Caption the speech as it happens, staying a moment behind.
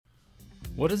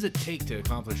What does it take to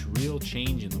accomplish real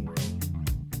change in the world?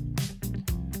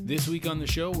 This week on the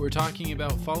show, we're talking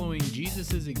about following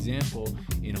Jesus' example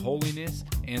in holiness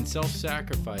and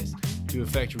self-sacrifice to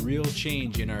effect real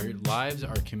change in our lives,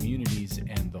 our communities,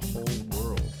 and the whole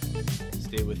world.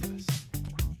 Stay with us.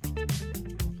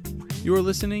 You are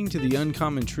listening to The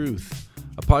Uncommon Truth,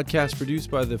 a podcast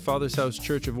produced by the Father's House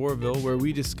Church of Orville, where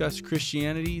we discuss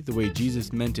Christianity the way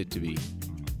Jesus meant it to be.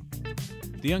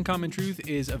 The Uncommon Truth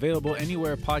is available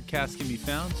anywhere podcasts can be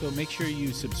found, so make sure you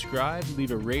subscribe, leave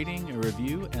a rating, a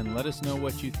review, and let us know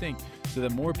what you think so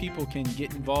that more people can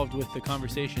get involved with the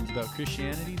conversations about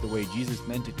Christianity the way Jesus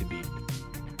meant it to be.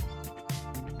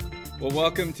 Well,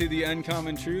 welcome to The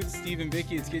Uncommon Truth. Steve and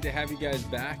Vicky, it's good to have you guys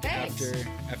back. Thanks.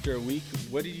 after a week.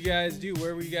 What did you guys do?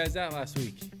 Where were you guys at last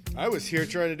week? I was here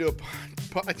trying to do a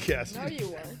podcast. No, you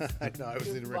weren't. I know.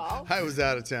 Well, I was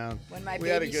out of town. When my we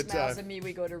had a baby good smiles time. at me,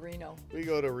 we go to Reno. We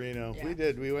go to Reno. Yeah. We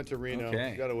did. We went to Reno.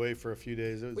 Okay. Got away for a few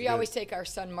days. It was We good. always take our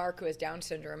son Mark, who has Down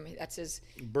syndrome. That's his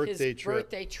Birthday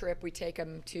trip. We take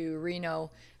him to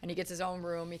Reno, and he gets his own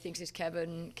room. He thinks he's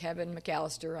Kevin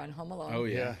McAllister on Home Alone. Oh,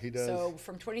 Yeah, he does. So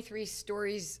from 23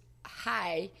 stories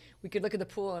high, we could look at the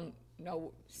pool and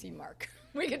see Mark.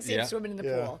 We could see him swimming in the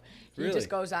Yeah. pool. He Really? just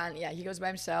goes on. Yeah, he goes by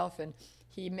himself, and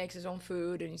he makes his own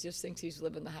food, and he just thinks he's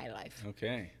living the high life.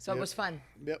 Okay. So it was fun.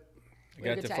 Yep. I We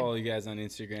had got a to good follow you guys on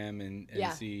Instagram and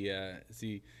Yeah. see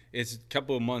it's a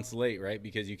couple of months late, right?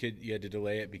 Because you had to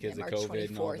delay it because Yeah, of March COVID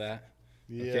and all 24th. that.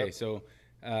 Yep. Okay, so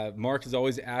Mark is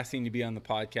always asking to be on the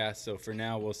podcast. So for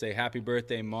now, we'll say happy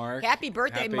birthday, Mark. Happy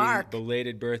birthday, Mark.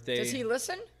 Belated birthday. Does he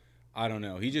listen? I don't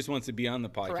know. He just wants to be on the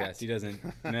podcast. Correct. He doesn't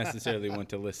necessarily want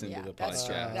to listen to the that's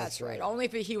podcast. That's right. Only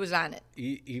if he was on it.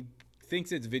 He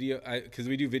thinks it's video because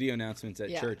we do video announcements at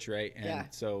Yeah. church, right? And Yeah.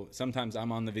 so sometimes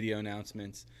I'm on the video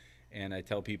announcements and I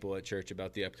tell people at church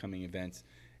about the upcoming events.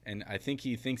 And I think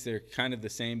he thinks they're kind of the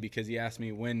same because he asked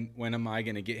me when am I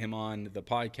going to get him on the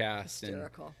podcast?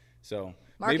 Hysterical. And so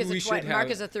Mark maybe is we should have, Mark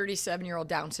is a 37-year-old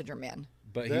Down syndrome man.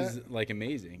 but he's like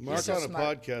amazing. Mark so on a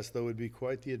smart. podcast though would be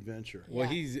quite the adventure.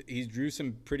 Well, Yeah. he's drew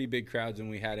some pretty big crowds when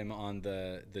we had him on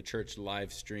the church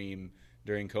live stream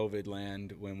during COVID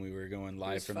land when we were going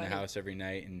live was from funny. the house every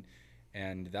night,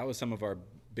 and that was some of our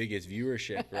biggest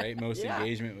viewership, right? Most Yeah.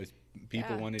 engagement was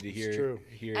people Yeah. wanted to true.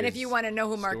 hear. And if his you want to know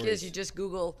who Mark is, stories. you just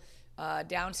Google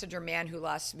Down syndrome man who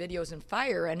lost videos in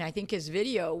fire. And I think his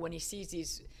video, when he sees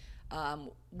these,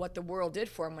 what the world did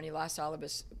for him when he lost all of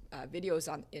his videos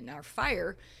in our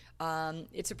fire,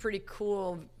 it's a pretty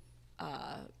cool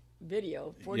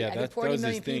video. 40, I think that 40 was his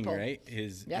million thing, people. right?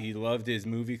 Yep. He loved his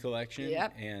movie collection,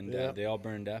 Yep. and Yep. they all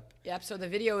burned up. Yep. So the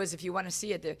video is, if you want to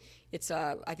see it, it's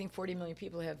I think 40 million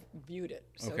people have viewed it.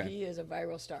 So Okay. he is a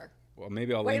viral star. Well,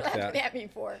 maybe I'll What are you link laughing that. at me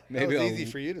for? Maybe that was I'll easy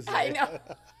for you to say. I know.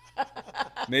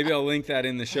 maybe I'll link that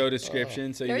in the show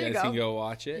description so There you you guys can go. go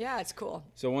watch it. Yeah, it's cool.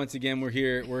 So once again, we're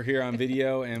here on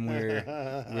video, and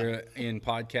we're in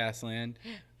podcast land,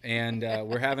 and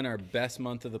we're having our best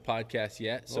month of the podcast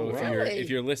yet. So Oh, if wow. Really?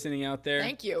 you're listening out there,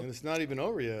 Thank you. And it's not even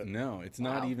over yet. no, it's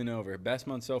not Wow. even over. Best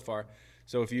month so far.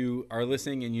 So if you are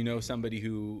listening and you know somebody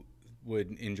who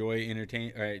would enjoy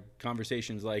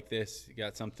conversations like this, you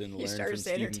got something to You learn started from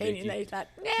saying Steve and entertaining, Vicky.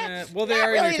 and I thought, Well, they not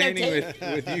are really entertaining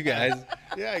with you guys.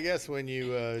 Yeah, I guess when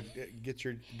you get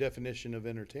your definition of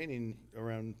entertaining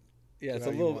around. Yeah, it's how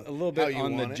a you little want- a little how bit you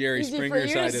on the want it. Jerry Easy for Springer you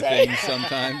to side of say. things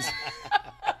sometimes.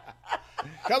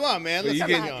 Come on, man. But Let's you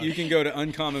get can going. you can go to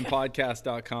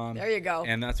uncommonpodcast.com. There you go.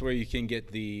 And that's where you can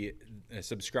get the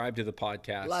subscribe to the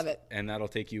podcast. Love it. And that'll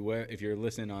take you where if you're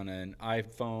listening on an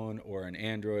iPhone or an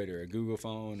Android or a Google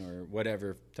phone or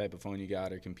whatever type of phone you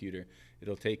got or computer,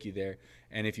 it'll take you there.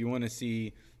 And if you want to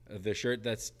see the shirt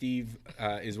that Steve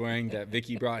is wearing that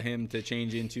Vicky brought him to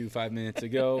change into 5 minutes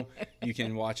ago, you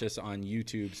can watch us on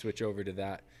YouTube. Switch over to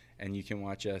that. And you can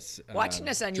watch us. Watching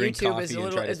us on drink YouTube is coffee a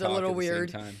and try to little talk at the same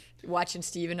weird. time. Watching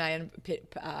Steve and I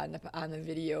on the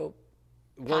video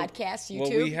podcast YouTube.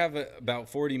 Well, we have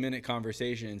about 40-minute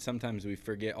conversation, and sometimes we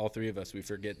forget, all three of us, we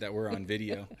forget that we're on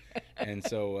video. And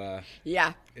so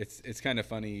yeah, it's kind of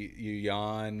funny. You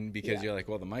yawn because Yeah. you're like,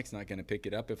 well, the mic's not going to pick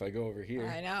it up if I go over here.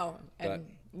 I know. And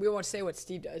But- we won't say what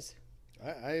Steve does.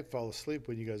 I fall asleep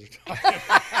when you guys are talking.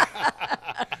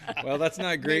 Well, that's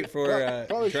not great for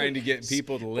Probably trying to get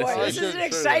people to listen. Boy, this is an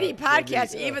exciting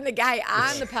podcast. Yeah. Even the guy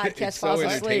on the podcast It's so falls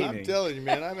asleep. entertaining. I'm telling you,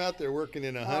 man. I'm out there working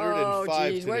in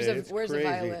 105 geez. today. Where's the- It's where's the crazy.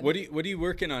 violin? What are you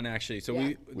working on actually? So Yeah.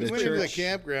 We the went into the church.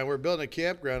 campground. We're building a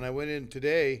campground. I went in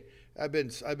today. I've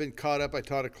been caught up. I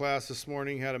taught a class this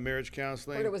morning, had a marriage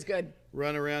counseling. But it was good.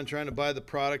 Run around trying to buy the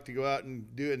product to go out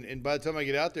and do it. And by the time I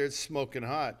get out there, it's smoking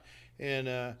hot. And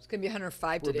It's going to be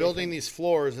 105 we're today. building these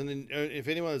floors, and then if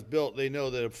anyone has built, they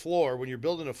know that a floor, when you're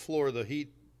building a floor, the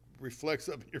heat reflects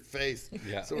up in your face.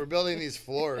 Yeah. So we're building these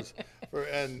floors,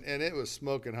 and it was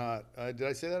smoking hot. Did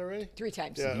I say that already? 3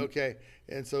 times. Yeah, okay.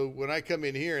 And so when I come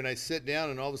in here and I sit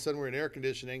down, and all of a sudden we're in air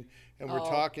conditioning and we're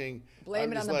talking,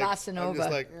 blame it on the bossa nova.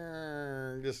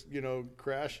 I'm just like,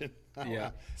 crashing.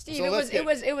 Yeah. Steve, So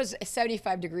it was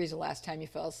 75 degrees the last time you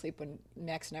fell asleep when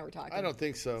Max and I were talking. I don't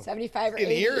think so. 75 or in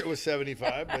 80. here it was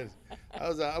 75, but I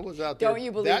was out there. Don't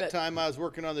you believe that it? time I was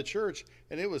working on the church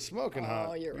and it was smoking hot.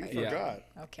 Oh, you're right. We forgot.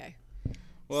 Okay.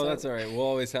 Well, So- that's all right. We'll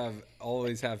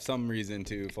always have some reason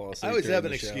to fall asleep. I always during have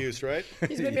an the show. excuse, right?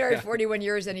 He's been married 41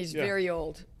 years and he's very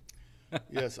old.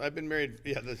 Yes, I've been married.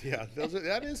 Yeah,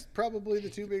 that is probably the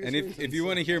 2 biggest And reasons. if you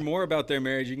want to hear more about their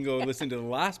marriage, you can go listen to the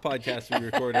last podcast we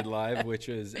recorded live, which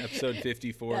was episode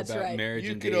 54 That's about right. marriage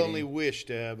You and could dating. only wish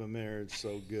to have a marriage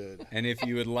so good. And if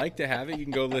you would like to have it, you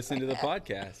can go listen to the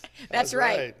podcast. That's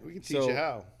right. We can teach you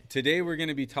how. Today we're going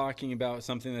to be talking about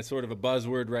something that's sort of a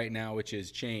buzzword right now, which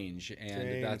is change,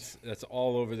 and that's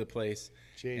all over the place.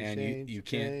 You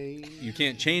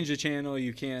can't change the channel,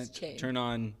 you can't turn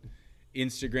on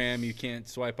Instagram, you can't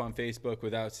swipe on Facebook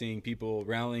without seeing people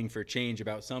rallying for change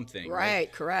about something.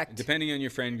 Right, correct. Depending on your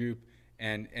friend group,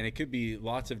 and it could be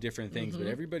lots of different things, but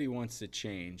everybody wants to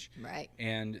change. Right.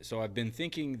 And so I've been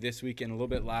thinking this week and a little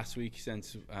bit last week,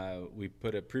 since we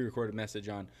put a pre-recorded message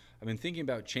on, I've been thinking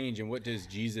about change and what does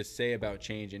Jesus say about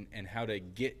change and how to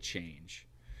get change.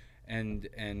 And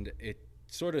it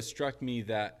sort of struck me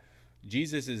that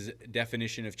Jesus'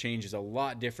 definition of change is a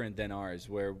lot different than ours,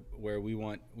 where we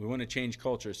want to change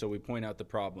culture, so we point out the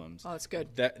problems. Oh, that's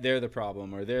good. That they're the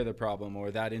problem, or they're the problem, or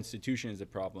that institution is the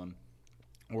problem,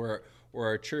 or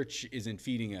our church isn't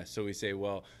feeding us, so we say,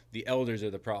 well, the elders are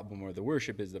the problem, or the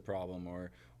worship is the problem,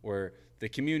 or the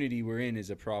community we're in is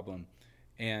a problem.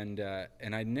 And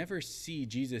I never see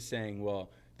Jesus saying, well,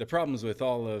 the problem's with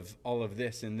all of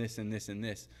this and this and this and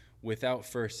this, without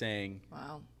first saying,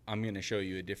 Wow. I'm going to show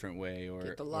you a different way, or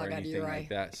Get the log out of anything your like eye.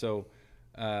 that.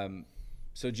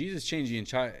 So Jesus changed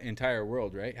the entire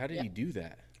world, right? How did he do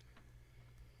that?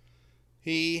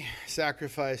 He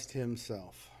sacrificed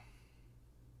himself.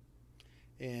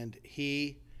 And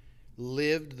he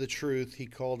lived the truth he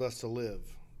called us to live,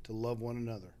 to love one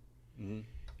another. Mm-hmm.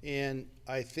 And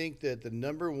I think that the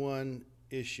number one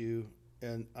issue,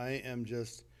 and I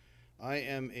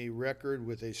am a record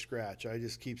with a scratch. I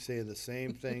just keep saying the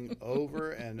same thing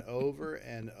over and over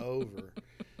and over.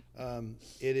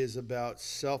 It is about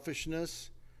selfishness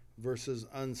versus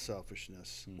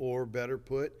unselfishness, or better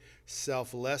put,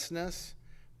 selflessness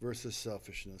versus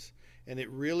selfishness. And it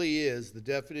really is, the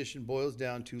definition boils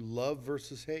down to love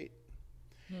versus hate.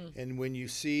 And when you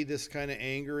see this kind of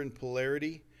anger and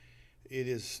polarity, it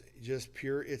is just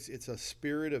pure, it's a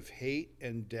spirit of hate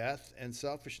and death and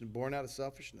selfishness, born out of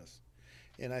selfishness.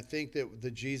 And I think that the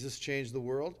Jesus changed the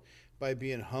world by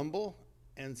being humble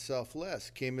and selfless.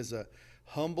 Came as a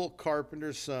humble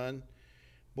carpenter's son,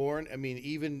 born,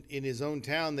 even in his own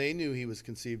town, they knew he was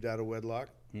conceived out of wedlock.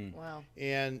 Wow.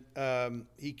 And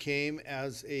he came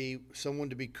as someone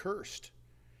to be cursed,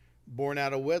 born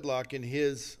out of wedlock in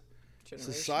his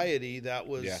society. That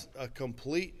was a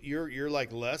complete, you're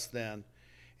like less than.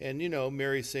 And,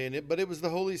 Mary's saying it, but it was the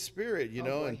Holy Spirit,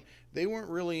 boy. and they weren't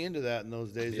really into that in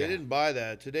those days. They didn't buy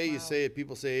that. Today you say it,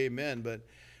 people say amen, but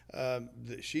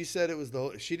she said it was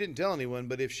she didn't tell anyone,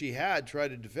 but if she had tried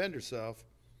to defend herself,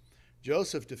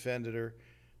 Joseph defended her.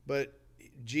 But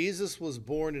Jesus was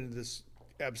born into this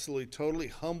absolutely totally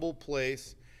humble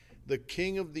place, the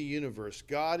King of the universe,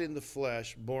 God in the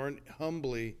flesh, born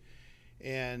humbly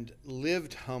and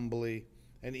lived humbly.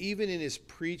 And even in his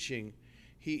preaching,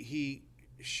 he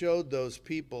showed those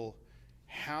people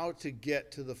how to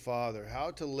get to the Father,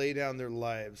 how to lay down their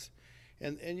lives.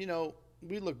 And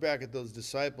we look back at those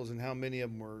disciples and how many of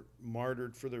them were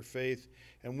martyred for their faith,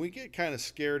 and we get kind of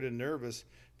scared and nervous.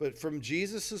 But from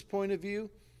Jesus's point of view,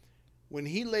 when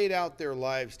he laid out their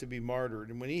lives to be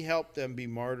martyred, and when he helped them be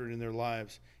martyred in their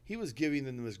lives, he was giving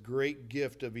them this great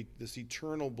gift of this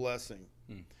eternal blessing.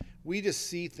 We just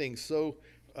see things so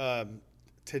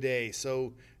today,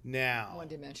 so now.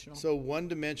 One-dimensional. So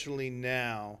one-dimensionally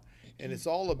now. And it's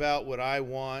all about what I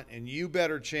want, and you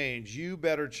better change, you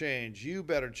better change, you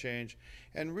better change.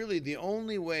 And really the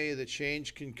only way that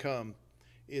change can come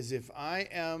is if I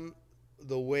am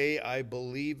the way I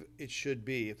believe it should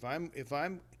be.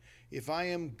 If I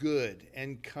am good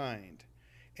and kind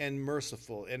and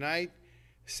merciful, and I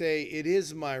say it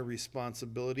is my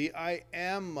responsibility, I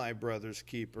am my brother's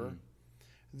keeper,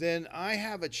 then I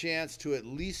have a chance to at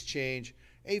least change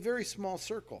a very small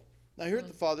circle. Now here at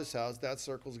the Father's house, that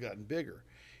circle's gotten bigger.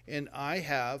 and I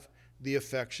have the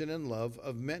affection and love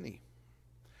of many.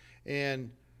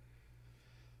 And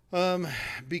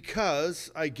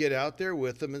because I get out there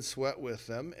with them and sweat with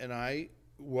them, and I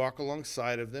walk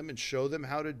alongside of them and show them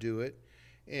how to do it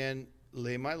and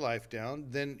lay my life down,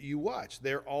 then you watch.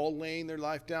 They're all laying their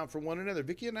life down for one another.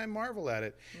 Vicki and I marvel at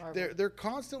it. They're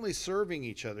constantly serving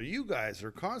each other. You guys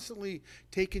are constantly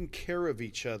taking care of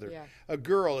each other. Yeah. A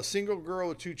single girl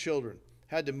with 2 children,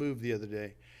 had to move the other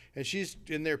day. And she's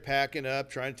in there packing up,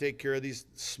 trying to take care of these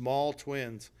small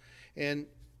twins. And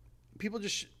people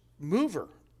just move her.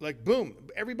 Like, boom,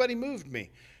 everybody moved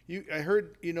me. I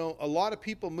heard, a lot of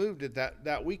people moved at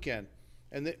that weekend.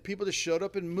 And people just showed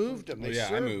up and moved them. They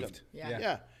served I moved. them.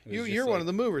 Yeah. You're one of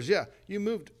the movers. Yeah. You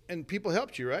moved, and people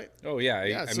helped you, right? Oh,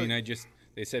 yeah. I mean,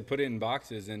 they said put it in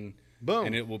boxes and boom,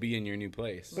 and it will be in your new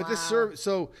place. But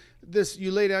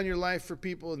you lay down your life for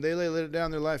people, and they lay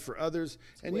down their life for others.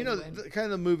 And kind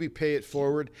of the movie Pay It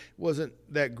Forward wasn't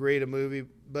that great a movie,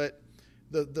 but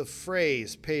the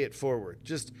phrase "pay it forward,"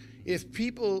 just if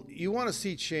you want to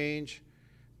see change,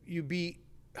 you be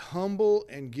humble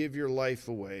and give your life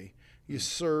away. You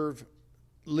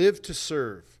live to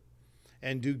serve,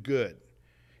 and do good.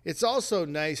 It's also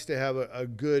nice to have a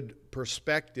good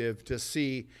perspective to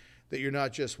see that you're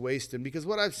not just wasting. Because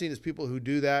what I've seen is people who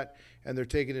do that and they're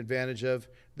taken advantage of.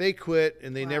 They quit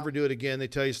and they never do it again. They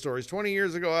tell you stories. 20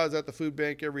 years ago, I was at the food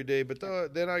bank every day, but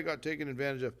then I got taken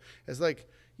advantage of. It's like,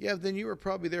 yeah, then you were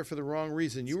probably there for the wrong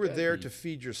reason. You were there to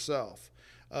feed yourself.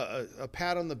 A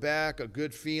pat on the back, a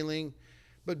good feeling,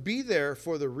 but be there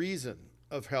for the reason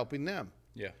of helping them.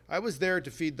 Yeah. I was there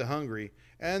to feed the hungry,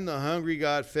 and the hungry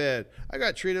got fed. I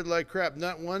got treated like crap.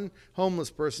 Not one homeless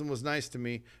person was nice to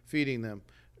me feeding them.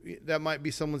 That might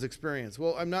be someone's experience.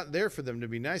 Well, I'm not there for them to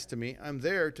be nice to me. I'm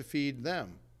there to feed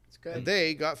them. It's good. And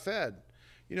they got fed.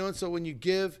 And so when you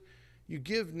give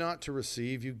not to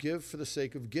receive. You give for the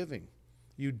sake of giving.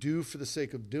 You do for the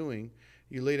sake of doing.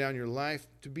 You lay down your life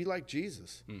to be like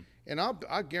Jesus. And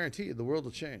I'll guarantee you the world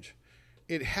will change.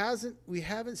 We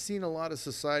haven't seen a lot of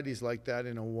societies like that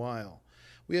in a while.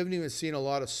 We haven't even seen a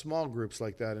lot of small groups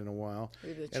like that in a while.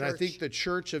 And I think the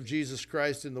Church of Jesus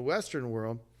Christ in the Western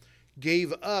world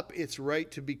gave up its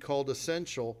right to be called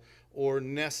essential or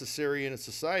necessary in a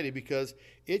society because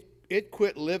it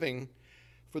quit living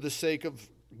for the sake of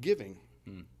giving.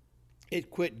 It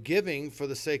quit giving for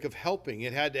the sake of helping.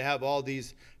 It had to have all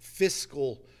these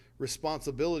fiscal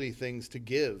responsibility things to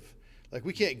give. Like,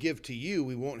 we can't give to you,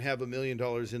 we won't have $1 million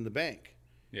in the bank.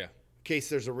 Yeah. In case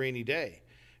there's a rainy day.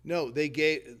 No, they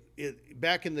gave it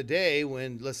back in the day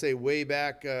when, let's say, way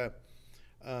back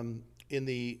in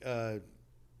the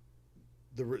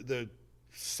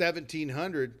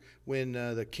 1700, when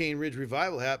the Cane Ridge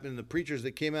revival happened, and the preachers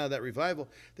that came out of that revival,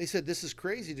 they said, this is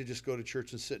crazy to just go to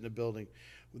church and sit in a building.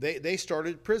 They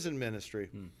started prison ministry.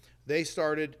 They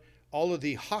started all of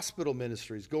the hospital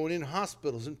ministries, going in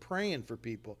hospitals and praying for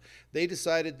people. They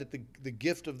decided that the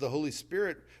gift of the Holy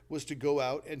Spirit was to go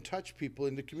out and touch people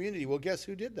in the community. Well, guess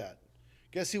who did that?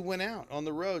 Guess who went out on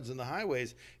the roads and the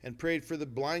highways and prayed for the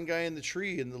blind guy in the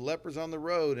tree and the lepers on the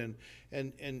road? And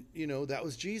that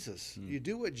was Jesus. You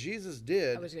do what Jesus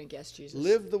did. I was going to guess Jesus.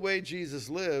 Live the way Jesus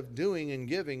lived, doing and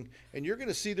giving, and you're going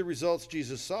to see the results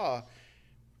Jesus saw.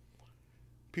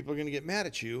 People are going to get mad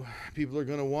at you. People are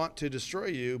going to want to destroy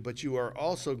you, but you are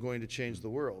also going to change the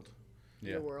world.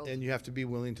 Yeah. The world. And you have to be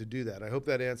willing to do that. I hope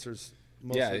that answers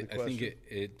most of the question. I think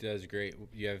it does great.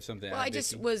 You have something to add? Well, I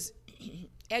just was,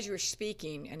 as you were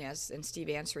speaking and Steve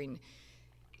answering,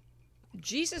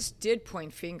 Jesus did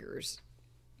point fingers.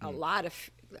 A lot of,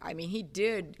 he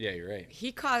did. Yeah, you're right.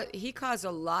 He caused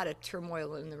a lot of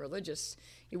turmoil in the religious.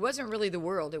 It wasn't really the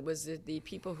world. It was the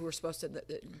people who were supposed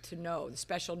to know, the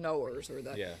special knowers, or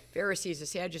the Pharisees, the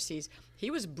Sadducees.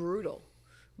 He was brutal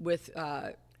with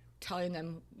telling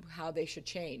them how they should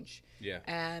change. Yeah.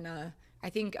 And I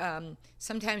think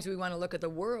sometimes we want to look at the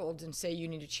world and say you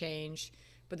need to change.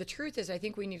 But the truth is, I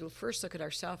think we need to first look at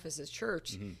ourselves as a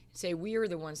church and say we are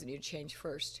the ones that need to change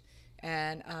first.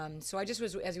 And so I just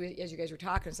was, as you guys were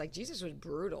talking, it's like Jesus was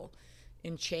brutal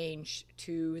in change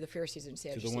to the Pharisees and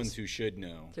Sadducees. To the ones who should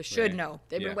know. Know.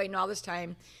 They've been waiting all this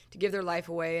time to give their life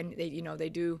away, and they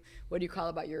do, what do you call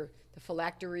about the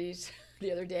phylacteries?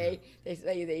 The other day,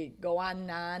 they go on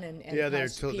and their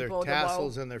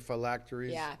tassels and their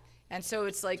phylacteries. Yeah, and so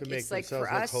it's like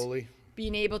for us holy.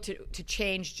 Being able to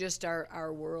change just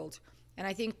our world, and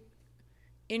I think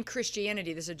in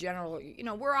Christianity there's a general.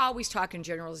 We're always talking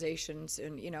generalizations,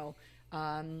 and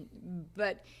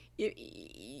but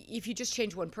if you just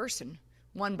change one person,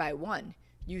 one by one,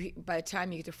 by the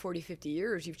time you get to 40, 50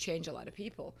 years, you've changed a lot of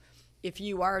people. If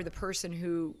you are the person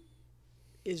who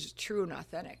is true and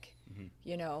authentic,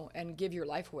 and give your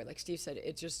life away. Like Steve said,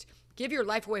 it just give your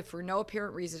life away for no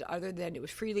apparent reason other than it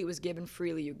was given,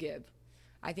 freely you give.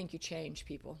 I think you change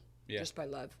people just by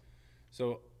love.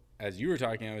 So as you were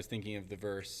talking, I was thinking of the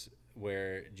verse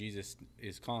where Jesus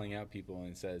is calling out people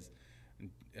and says,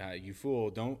 you fool,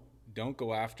 don't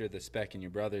go after the speck in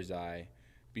your brother's eye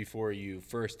before you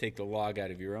first take the log out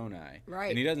of your own eye. Right.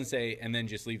 And he doesn't say, and then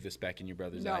just leave the speck in your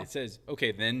brother's No. eye. It says,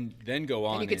 okay, then go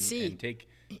on and take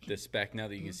the speck now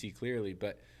that you can see clearly.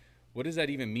 But what does that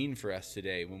even mean for us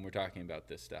today when we're talking about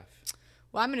this stuff?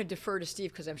 Well, I'm going to defer to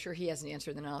Steve because I'm sure he has an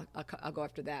answer. Then I'll go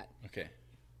after that. Okay.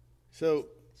 So,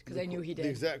 because I knew he did. The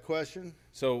exact question?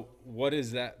 So what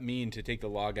does that mean to take the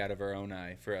log out of our own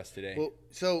eye for us today? Well,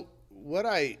 so what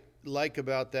I like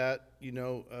about that,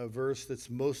 a verse that's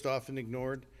most often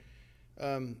ignored.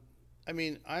 I'm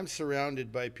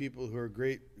surrounded by people who are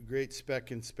great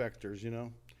spec inspectors,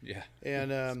 Yeah.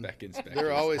 And spec inspectors.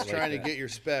 they're always trying to get your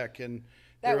spec, and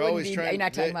that they're always be, trying. You're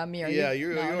not talking about me, are you? Yeah,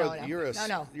 you're a spectologist.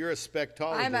 I'm a You're a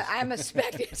spectologist.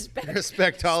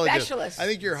 Specialist. I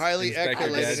think you're highly Inspector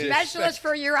accurate. Gadget. Specialist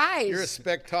for your eyes. You're a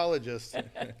spectologist.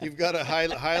 You've got a high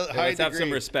Let's degree. have some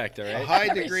respect, all A right? high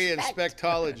degree in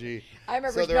spectology. I'm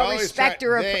a So they're always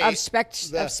respecter trying- of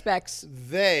specs.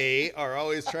 They are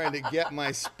always trying to get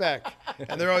my spec,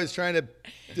 and they're always trying to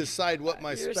decide what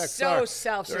my You're specs so are.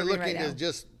 self-serving They're looking right to now.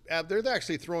 just. They're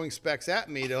actually throwing specs at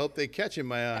me to hope they catch in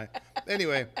my eye.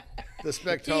 Anyway, the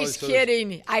spectologist. He's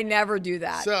kidding. I never do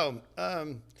that. So,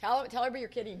 tell everybody you're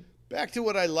kidding. back to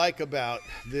what I like about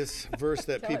this verse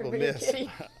that Tell people everybody miss. you're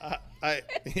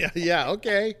kidding. Yeah,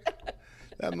 okay.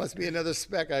 That must be another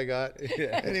spec I got.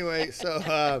 Anyway, so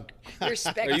You're Are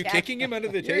spectacular. you kicking him under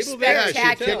the You're table there?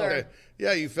 spectacular.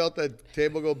 Yeah, you felt the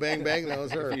table go bang bang. That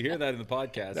was her. If you hear that in the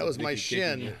podcast, That was it's my Vicky kicking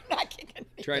shin. you. Not kicking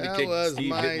me. Trying to That kick was Steve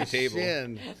my hitting the table.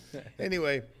 shin.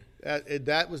 Anyway,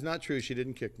 that was not true. She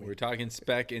didn't kick me. We're talking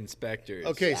spec inspectors.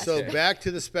 Okay, so back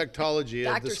to the spectology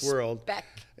of Dr. this world, Speck.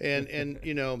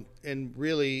 and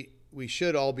really we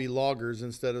should all be loggers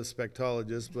instead of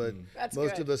spectologists, but That's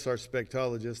most good. of us are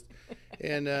spectologists.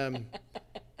 And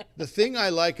the thing I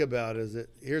like about it is that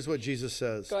here's what Jesus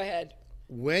says: Go ahead.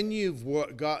 when you've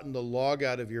gotten the log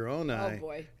out of your own eye,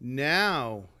 boy.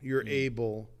 now you're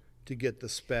able to get the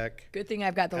speck Good thing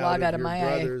I've got the log out of your my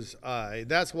eye. brother's eye.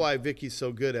 That's why Vicky's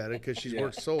so good at it, because she's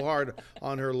worked so hard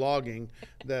on her logging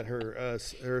that her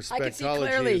spectology I can see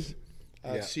clearly.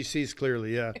 is. She sees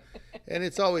clearly, yeah. And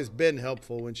it's always been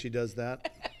helpful when she does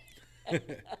that.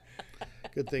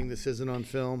 Good thing this isn't on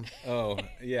film. Oh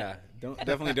yeah,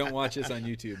 definitely don't watch this on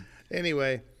YouTube.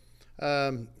 Anyway,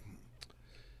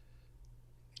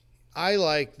 I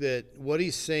like that what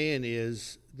he's saying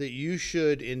is that you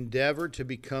should endeavor to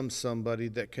become somebody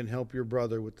that can help your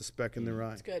brother with the speck in their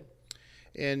eye. It's good.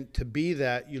 And to be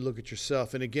that, you look at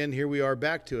yourself. And again, here we are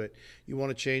back to it. You want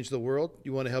to change the world?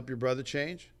 You want to help your brother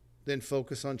change? Then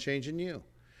focus on changing you.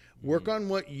 Work on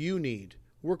what you need.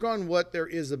 Work on what there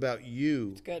is about you.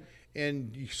 It's good.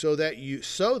 And so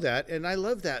that, and I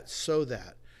love that, so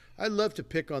that. I love to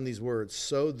pick on these words,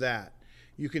 so that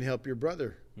you can help your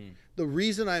brother. The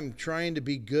reason I'm trying to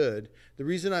be good, the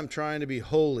reason I'm trying to be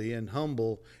holy and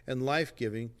humble and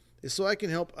life-giving is so I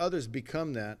can help others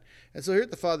become that. And so here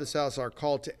at the Father's House, our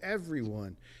call to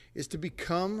everyone is to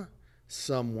become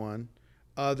someone,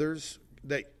 others,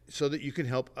 so that you can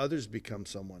help others become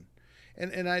someone.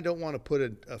 And I don't want to put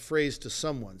a phrase to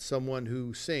someone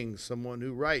who sings, someone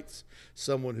who writes,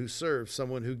 someone who serves,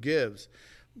 someone who gives.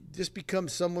 Just become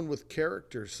someone with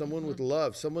character, someone with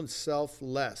love, someone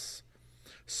selfless,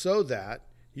 so that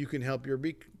you can help your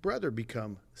brother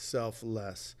become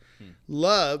selfless.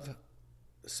 Love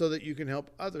so that you can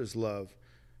help others love.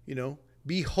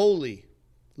 Be holy.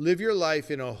 Live your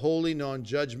life in a holy,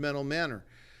 non-judgmental manner.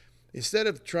 Instead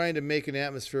of trying to make an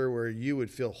atmosphere where you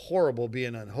would feel horrible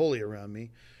being unholy around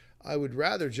me, I would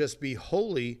rather just be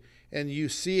holy and you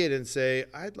see it and say,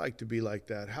 I'd like to be like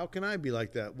that. How can I be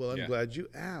like that? Well, I'm glad you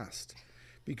asked,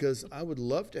 because I would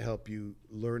love to help you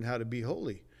learn how to be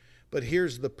holy. But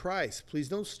here's the price. Please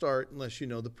don't start unless you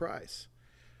know the price.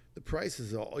 The price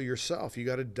is all yourself. You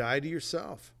got to die to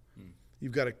yourself.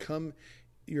 You've got to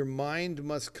your mind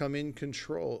must come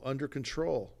under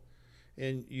control.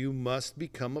 And you must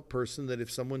become a person that if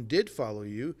someone did follow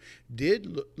you,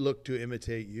 did look to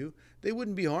imitate you, they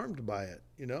wouldn't be harmed by it.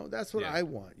 That's what I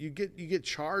want. You get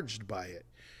charged by it.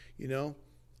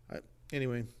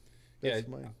 Anyway, that's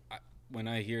mine. When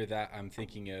I hear that, I'm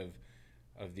thinking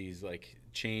of these like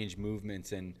change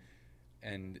movements,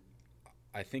 and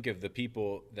I think of the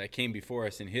people that came before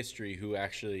us in history who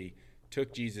actually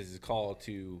took Jesus' call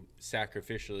to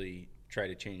sacrificially try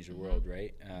to change the world,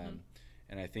 right?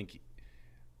 And I think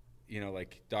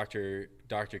like Dr.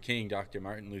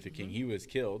 Martin Luther King, he was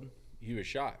killed. He was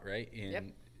shot, right?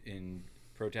 In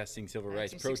protesting civil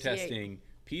rights, protesting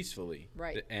peacefully.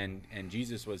 Right. And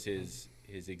Jesus was his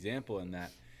example in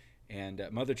that. And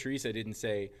Mother Teresa didn't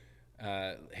say,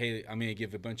 hey, I'm going to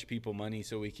give a bunch of people money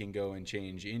so we can go and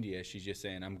change India. She's just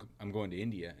saying, I'm going to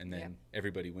India. And then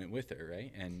everybody went with her,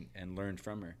 right? And learned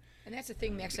from her. And that's the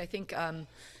thing, Max. I think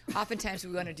oftentimes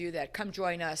we want to do that. Come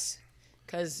join us.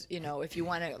 Because, if you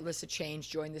want to elicit change,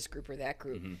 join this group or that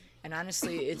group. Mm-hmm. And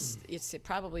honestly, it's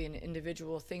probably an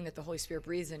individual thing that the Holy Spirit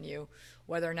breathes in you,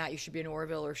 whether or not you should be in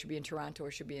Orville or should be in Toronto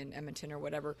or should be in Edmonton or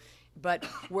whatever. But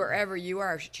wherever you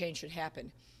are, change should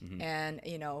happen. Mm-hmm.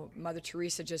 And, Mother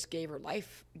Teresa just gave her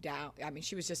life down. I mean,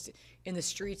 she was just in the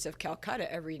streets of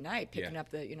Calcutta every night, picking up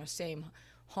the, same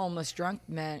homeless drunk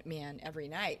man every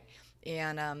night.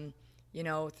 And,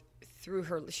 through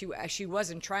her, she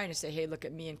wasn't trying to say, hey, look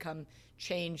at me and come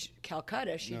change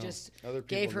Calcutta. She just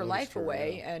gave her life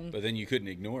away. But then you couldn't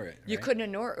ignore it, right? You couldn't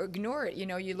ignore it.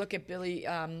 You look at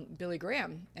Billy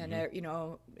Graham, and,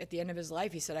 at the end of his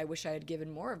life, he said, I wish I had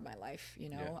given more of my life,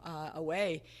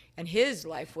 away. And his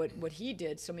life, what he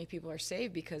did, so many people are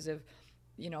saved because of,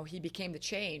 he became the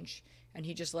change. And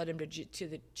he just led him to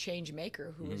the change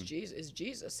maker, who is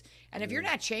Jesus. And if you're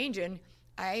not changing,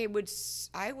 I would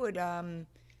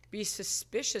be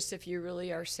suspicious if you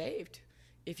really are saved,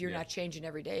 if you're not changing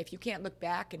every day. If you can't look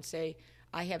back and say,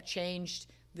 I have changed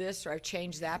this, or I've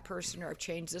changed that person, or I've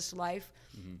changed this life,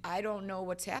 I don't know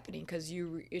what's happening, because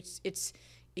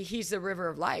he's the river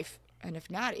of life. And if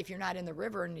you're not in the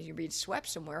river and you're being swept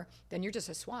somewhere, then you're just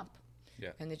a swamp.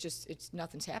 Yeah. And it's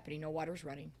nothing's happening, no water's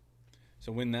running.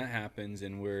 So when that happens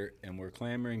and we're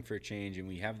clamoring for change, and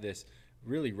we have this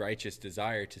really righteous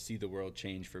desire to see the world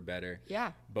change for better,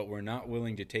 but we're not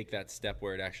willing to take that step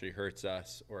where it actually hurts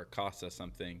us or it costs us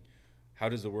something, how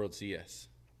does the world see us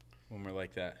when we're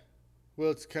like that?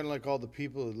 Well, it's kind of like all the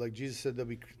people, like Jesus said, there'll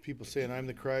be people saying, I'm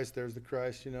the Christ, there's the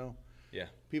Christ, Yeah.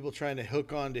 People trying to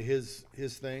hook on to his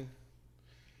thing.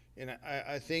 And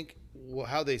I think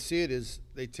how they see it is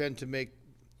they tend to make,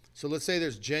 so let's say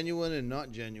there's genuine and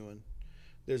not genuine.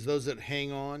 There's those that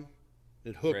hang on,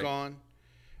 that hook on.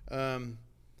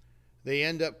 They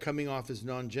end up coming off as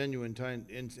non-genuine,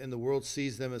 and the world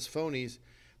sees them as phonies.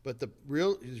 But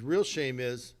his real shame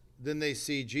is then they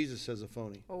see Jesus as a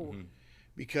phony.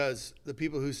 Because the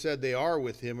people who said they are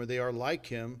with him or they are like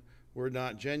him were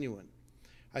not genuine.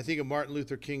 I think of Martin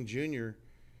Luther King Jr.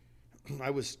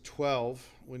 I was 12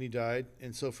 when he died,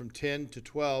 and so from 10 to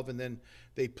 12, and then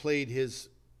they played his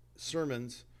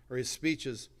sermons or his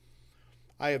speeches.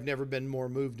 I have never been more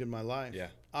moved in my life. Yeah.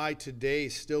 I today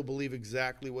still believe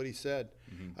exactly what he said.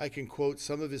 I can quote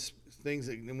some of his things,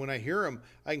 and when I hear him,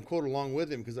 I can quote along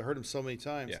with him because I heard him so many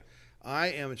times. Yeah. I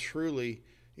am truly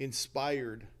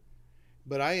inspired,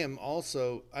 but I am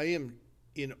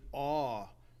in awe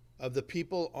of the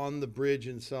people on the bridge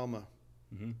in Selma.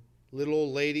 Little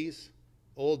old ladies,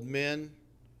 old men,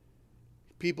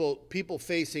 people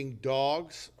facing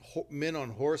dogs, men on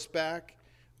horseback,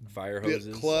 fire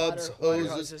hoses, clubs,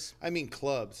 hoses. I mean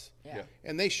clubs. Yeah.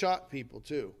 And they shot people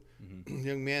too.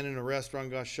 Young man in a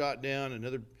restaurant got shot down.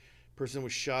 Another person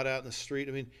was shot out in the street.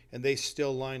 And they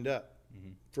still lined up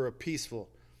for a peaceful,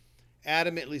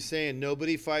 adamantly saying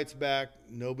nobody fights back,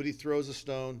 nobody throws a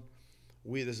stone.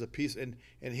 There's a peace, and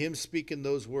him speaking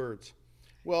those words.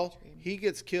 Well, he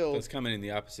gets killed. That's coming in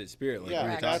the opposite spirit, like we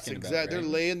were talking about. Right? They're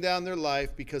laying down their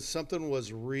life because something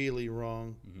was really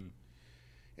wrong.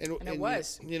 And it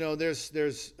was.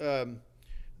 There's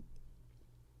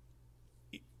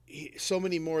so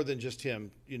many more than just him.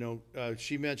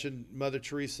 She mentioned Mother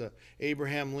Teresa,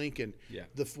 Abraham Lincoln. Yeah.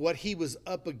 What he was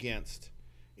up against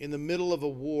in the middle of a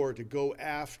war to go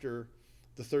after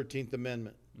the 13th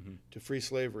Amendment to free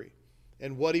slavery,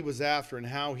 and what he was after and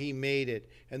how he made it,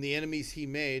 and the enemies he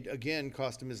made, again,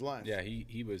 cost him his life. Yeah,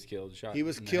 he was killed, shot. He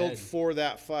was killed for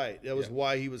that fight. That was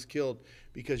why he was killed,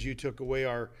 because you took away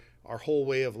our whole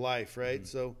way of life, right?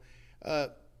 So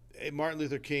Martin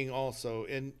Luther King also,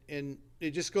 and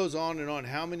it just goes on and on.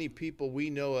 How many people we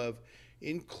know of,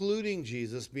 including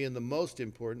Jesus being the most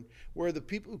important, where the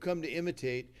people who come to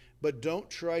imitate but don't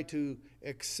try to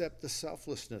accept the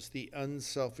selflessness, the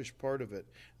unselfish part of it,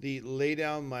 the lay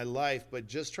down my life, but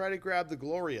just try to grab the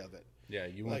glory of it. Yeah,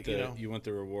 you want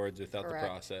the rewards without the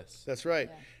process. That's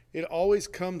right. Yeah. It always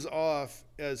comes off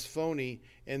as phony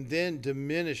and then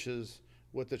diminishes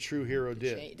what the true hero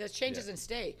did. The change doesn't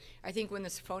stay. I think when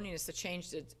this phoniness, the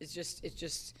change,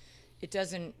 it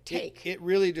doesn't take. It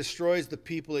really destroys the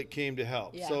people it came to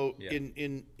help. Yeah. So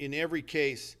in every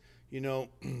case,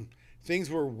 things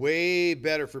were way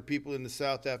better for people in the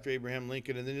South after Abraham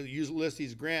Lincoln. And then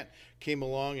Ulysses Grant came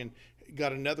along and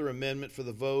got another amendment for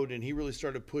the vote, and he really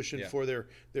started pushing for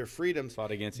their freedoms.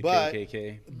 Fought against the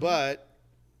KKK. But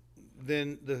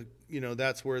then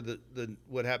that's where the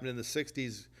what happened in the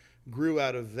 60s grew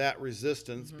out of that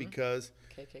resistance because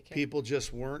KKK. people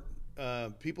just weren't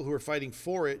people who were fighting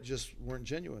for it just weren't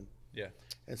genuine. Yeah.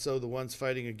 And so the ones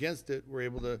fighting against it were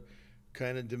able to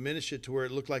kind of diminish it to where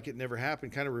it looked like it never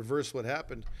happened, kind of reverse what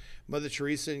happened. Mother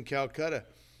Teresa in Calcutta,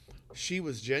 she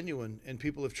was genuine, and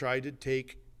people have tried to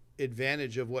take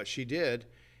advantage of what she did,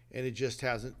 and it just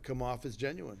hasn't come off as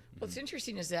genuine. What's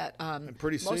interesting is that And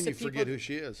pretty soon you forget who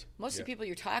she is. Most of the people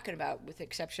you're talking about, with the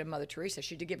exception of Mother Teresa,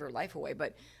 she did give her life away,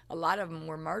 but a lot of them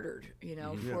were martyred,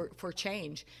 for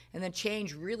change. And then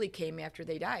change really came after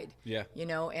they died. Yeah.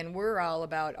 And we're all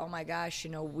about, oh my gosh,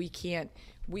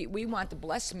 we want the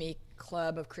bless me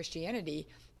club of Christianity.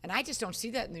 And I just don't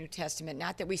see that in the New Testament.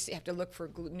 Not that we have to look for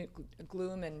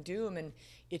gloom and doom, and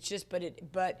it's just,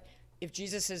 but if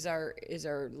Jesus is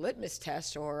our litmus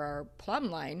test or our plumb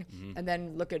line, and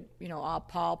then look at all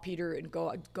Paul, Peter, and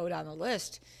go down the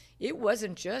list, it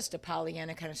wasn't just a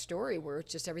Pollyanna kind of story where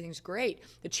it's just everything's great.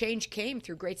 The change came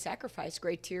through great sacrifice,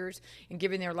 great tears, and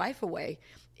giving their life away.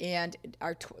 And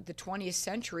the 20th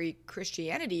century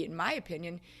Christianity, in my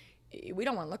opinion, we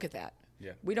don't want to look at that.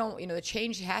 Yeah. We don't. The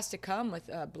change has to come with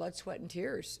blood, sweat, and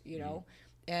tears.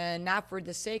 And not for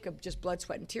the sake of just blood,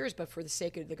 sweat, and tears, but for the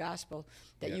sake of the gospel,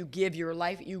 that you give your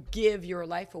life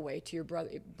away to your brother.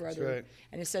 That's right.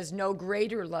 And it says, no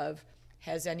greater love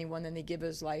has anyone than they give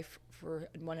his life for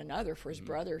one another, for his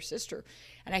brother or sister.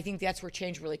 And I think that's where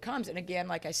change really comes. And again,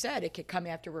 like I said, it could come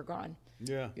after we're gone.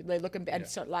 Yeah. They look and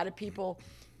so a lot of people,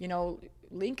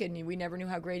 Lincoln, we never knew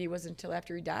how great he was until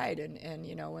after he died,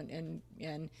 and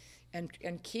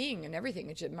King and everything.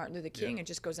 It's just Martin Luther King. It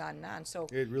just goes on and on. So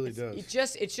it really does.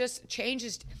 It's just change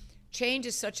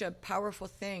is such a powerful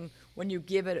thing when you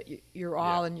give it your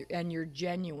all and you're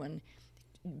genuine,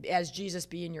 as Jesus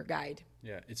being your guide.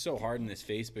 Yeah, it's so hard in this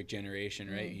Facebook generation,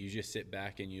 right? You just sit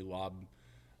back and you lob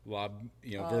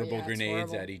verbal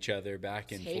grenades at each other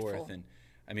back and forth. And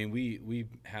I mean, we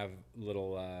have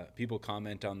little people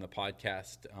comment on the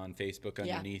podcast on Facebook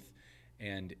underneath,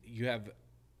 and you have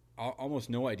almost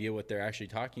no idea what they're actually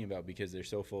talking about because they're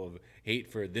so full of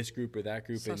hate for this group or that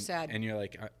group. So sad. And you're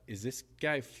like, is this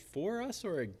guy for us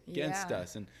or against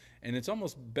us? And it's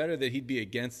almost better that he'd be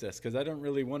against us because I don't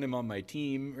really want him on my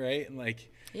team, right? And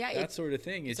that sort of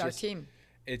thing. It's our team.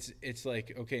 It's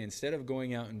like, okay, instead of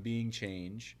going out and being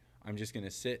change, I'm just going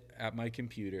to sit at my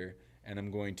computer and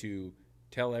I'm going to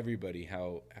tell everybody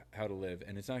how to live,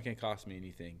 and it's not going to cost me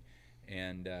anything.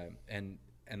 And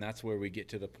that's where we get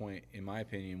to the point, in my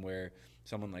opinion, where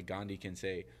someone like Gandhi can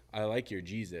say, I like your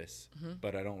Jesus,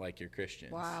 but I don't like your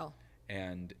Christians. Wow.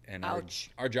 And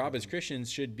Ouch. our job as Christians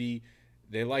should be,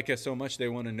 they like us so much they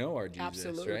want to know our Jesus.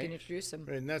 Absolutely, right? we can introduce them.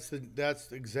 Right, and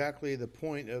that's exactly the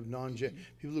point of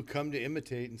people who come to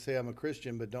imitate and say I'm a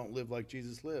Christian but don't live like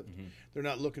Jesus lived. They're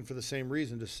not looking for the same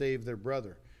reason to save their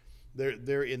brother.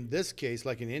 They're in this case,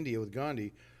 like in India with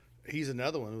Gandhi, he's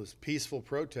another one. It was peaceful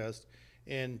protest,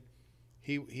 and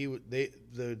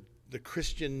the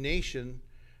Christian nation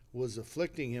was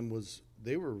afflicting him.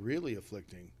 They were really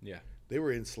afflicting. Yeah, they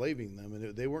were enslaving them,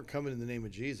 and they weren't coming in the name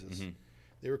of Jesus.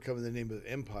 They were coming in the name of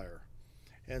empire,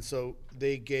 and so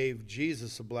they gave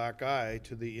Jesus a black eye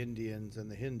to the Indians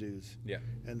and the Hindus. Yeah,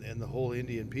 and the whole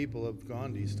Indian people of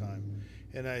Gandhi's time.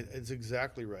 And it's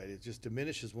exactly right. It just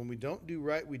diminishes. When we don't do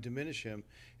right, we diminish him.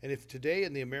 And if today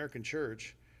in the American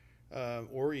church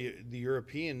or the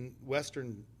European,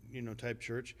 Western, type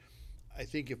church, I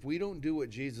think if we don't do what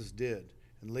Jesus did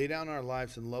and lay down our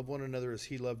lives and love one another as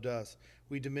he loved us,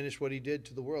 we diminish what he did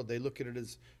to the world. They look at it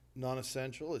as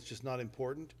non-essential. It's just not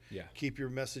important. Yeah. Keep your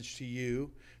message to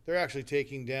you. They're actually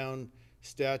taking down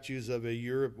statues of a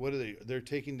Europe. What are they? They're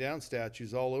taking down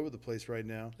statues all over the place right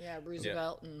now. Yeah,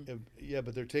 Roosevelt and. Yeah,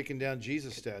 but they're taking down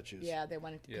Jesus statues. Yeah, they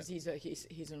wanted because he's an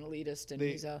elitist and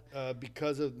he's a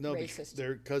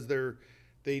racist.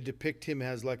 They depict him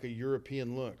as like a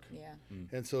European look. Yeah.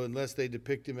 And so unless they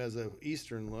depict him as a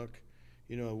Eastern look,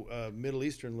 Middle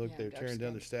Eastern look, they're tearing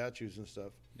down their statues and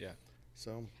stuff. Yeah.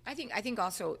 So. I think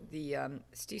also the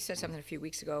Steve said something a few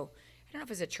weeks ago. I don't know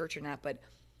if it's a church or not, but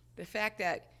the fact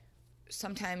that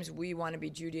sometimes we want to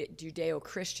be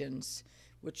Judeo-Christians,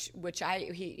 which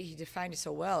he defined it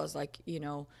so well as like,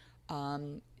 in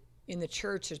the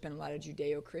church there's been a lot of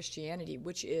Judeo-Christianity,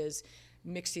 which is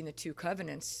mixing the two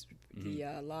covenants, the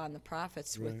law and the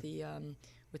prophets, right,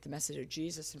 with the message of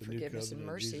Jesus and the forgiveness and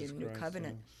mercy and the new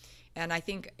covenant. Yeah. And I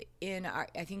think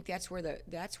that's where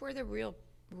the real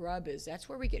rub is. That's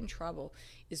where we get in trouble,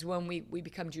 is when we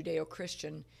become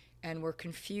Judeo-Christian and we're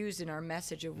confused in our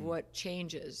message of what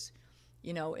change is.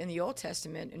 You know, in the Old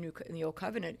Testament, in the Old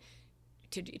Covenant,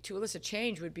 to elicit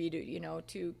change would be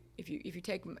to if you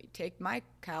take my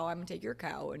cow, I'm gonna take your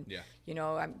cow, and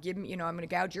I'm gonna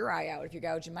gouge your eye out if you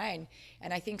gouge mine.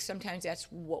 And I think sometimes that's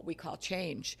what we call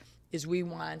change, is we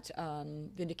want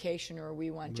vindication, or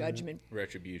we want judgment,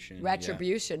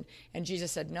 retribution, and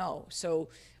Jesus said no. So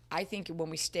I think when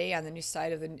we stay on the new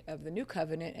side of the new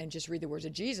covenant and just read the words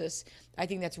of Jesus, I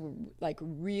think that's like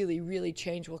really, really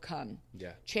change will come.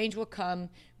 Yeah, change will come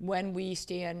when we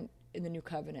stand in the new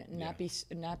covenant and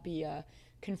not be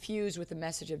confused with the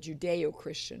message of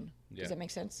Judeo-Christian. Does that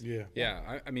make sense?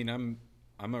 Yeah. I mean, I'm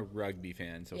a rugby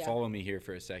fan, so follow me here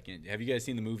for a second. Have you guys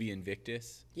seen the movie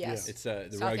Invictus? Yes. It's the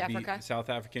South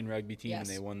African rugby team, and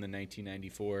they won the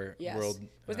 1994 World.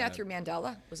 Wasn't that through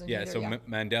Mandela?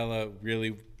 Mandela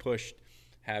really pushed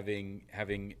having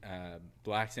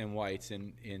blacks and whites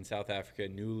in South Africa.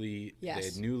 They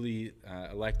had newly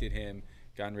elected him,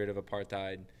 gotten rid of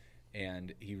apartheid,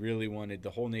 and he really wanted the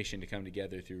whole nation to come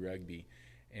together through rugby.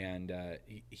 And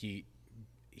he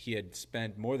had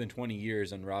spent more than 20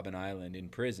 years on Robben Island in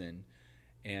prison,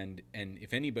 and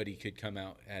if anybody could come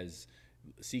out as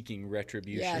seeking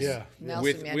retribution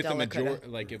with a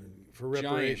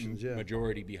giant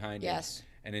majority behind him,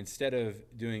 and instead of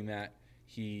doing that,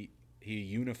 he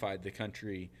unified the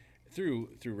country through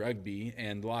rugby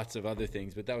and lots of other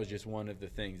things, but that was just one of the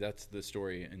things. That's the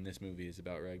story in this movie, is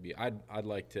about rugby.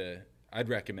 I'd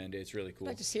recommend it. It's really cool.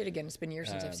 I'd like to see it again. It's been years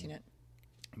since I've seen it.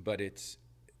 But it's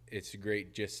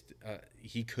great. Just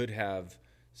he could have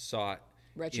sought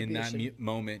in that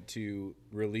moment to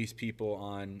release people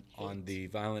on the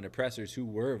violent oppressors who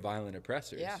were violent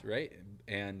oppressors, right?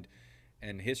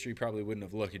 And history probably wouldn't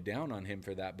have looked down on him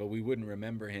for that, but we wouldn't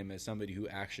remember him as somebody who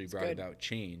actually brought about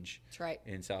change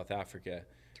in South Africa.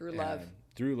 Through love.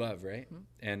 Through love, right? Mm-hmm.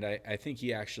 And I think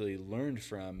he actually learned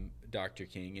from Dr.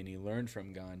 King, and he learned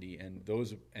from Gandhi,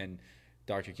 and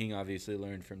Dr. King obviously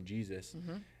learned from Jesus.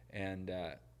 Mm-hmm.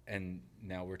 And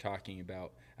now we're talking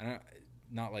about, and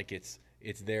not like it's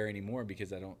there anymore,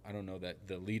 because I don't know that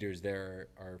the leaders there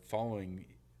are following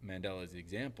Mandela's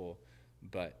example,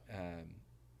 but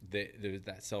there's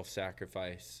that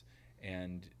self-sacrifice,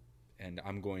 and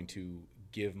I'm going to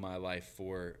give my life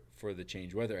for the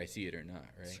change, whether I see it or not,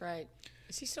 right? That's right.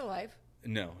 Is he still alive?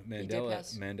 No,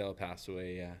 Mandela passed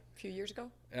away, a few years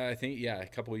ago? I think, a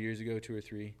couple of years ago, 2 or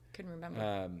 3. Couldn't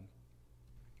remember.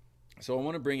 So I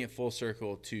want to bring it full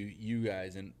circle to you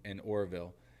guys in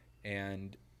Orville,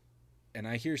 and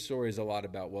I hear stories a lot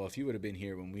about, well, if you would have been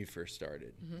here when we first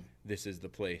started, this is the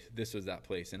place, this was that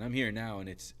place, and I'm here now, and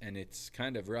it's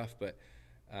kind of rough, but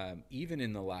even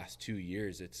in the last 2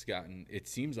 years, it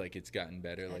seems like it's gotten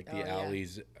better. Like the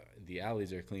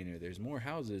alleys are cleaner. There's more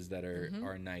houses that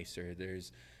are nicer.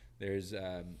 There's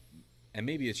and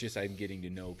maybe it's just I'm getting to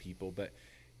know people, but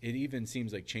it even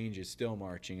seems like change is still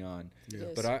marching on. Yeah.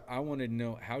 But I wanted to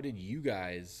know, how did you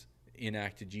guys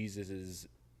enact Jesus's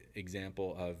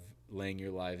example of laying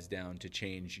your lives down to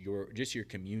change your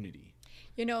community?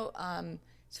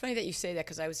 It's funny that you say that,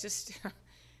 because I was just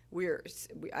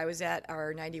I was at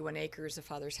our 91 acres the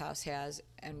Father's house has,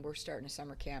 and we're starting a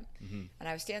summer camp. Mm-hmm. And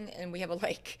I was standing, and we have a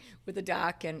lake with a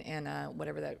dock and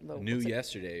whatever that little. New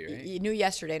yesterday, right? New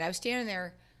yesterday, and I was standing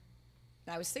there,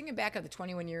 and I was thinking back of the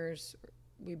 21 years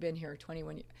we've been here,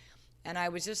 21 years, and I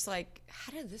was just like,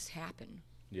 how did this happen?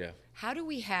 Yeah. How do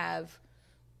we have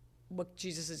what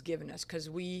Jesus has given us? Because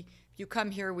you come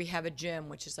here, we have a gym,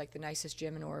 which is like the nicest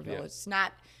gym in Orville. Yeah. It's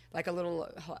not like a little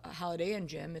Holiday Inn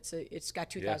gym. It's got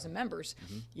 2,000 members.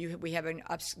 Mm-hmm. We have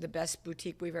the best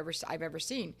boutique I've ever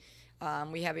seen.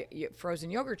 We have a frozen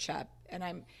yogurt shop, and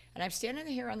I'm standing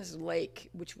here on this lake,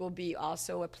 which will be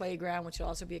also a playground, which will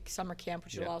also be a summer camp,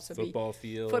 which will also be football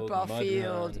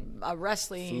field,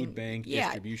 wrestling, food bank,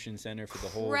 distribution center for the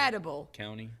whole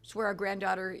county. It's where our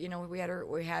granddaughter, we had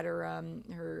her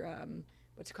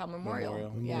what's it called,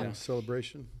 memorial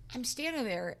celebration. I'm standing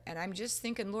there, and I'm just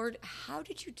thinking, Lord, how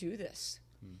did you do this?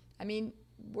 I mean,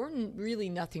 we're really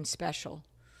nothing special,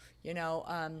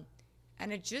 and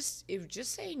it was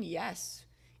just saying yes.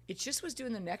 It just was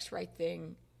doing the next right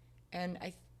thing. And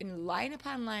in line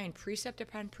upon line, precept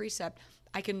upon precept,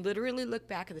 I can literally look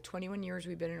back at the 21 years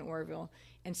we've been in Orville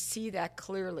and see that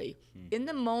clearly. In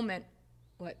the moment,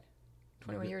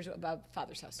 21 years about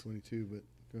Father's house? 22, but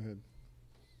go ahead.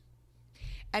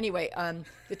 Anyway,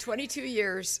 the 22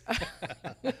 years,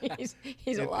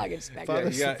 he's a log inspector.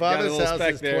 Father's, got a Father's little house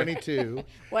spec is there. 22.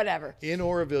 Whatever. In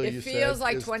Oroville, It you feels said,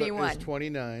 like is 21. Is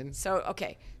 29. So,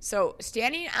 okay. So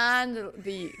standing on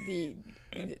the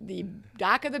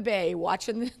dock of the bay,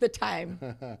 watching the time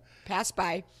pass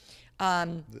by,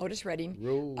 Otis Redding.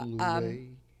 Roll away.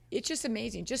 It's just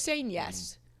amazing. Just saying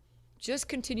yes. Just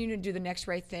continuing to do the next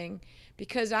right thing.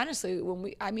 Because honestly,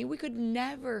 we could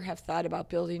never have thought about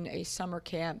building a summer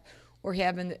camp or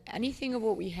having anything of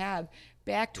what we have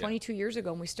back 22 years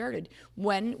ago when we started,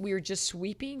 when we were just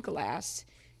sweeping glass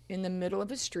in the middle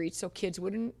of a street so kids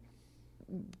wouldn't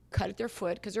cut at their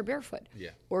foot because they're barefoot.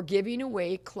 Yeah. Or giving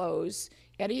away clothes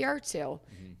at a yard sale.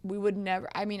 We would never,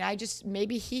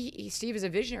 maybe Steve is a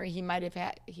visionary, he might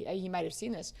have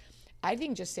seen this. I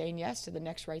think just saying yes to the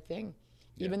next right thing,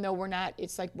 even though we're not,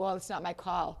 it's like, well, it's not my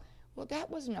call. Well, that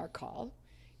wasn't our call.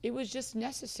 It was just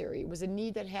necessary. It was a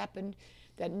need that happened,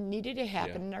 that needed to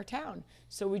happen in our town.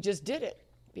 So we just did it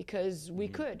because we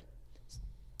could.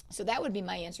 So that would be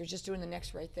my answer, just doing the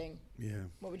next right thing. Yeah.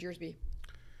 What would yours be?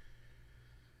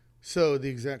 So the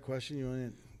exact question you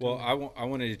wanted? Well, I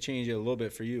wanted to change it a little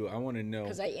bit for you. I want to know,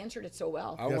 because I answered it so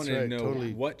well. I wanted to know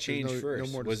totally. what changed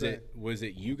first. No Was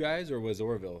it you guys or was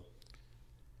Orville?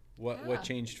 What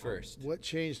changed first? What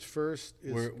changed first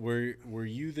is were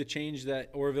you the change that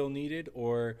Orville needed,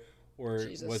 or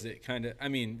Jesus. was it kind of?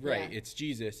 It's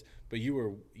Jesus, but you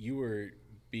were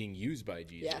being used by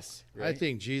Jesus. Yes, right? I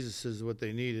think Jesus is what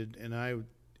they needed,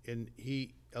 and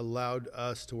he allowed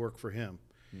us to work for him.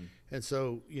 And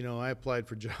so, I applied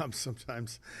for jobs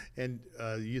sometimes, and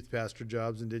youth pastor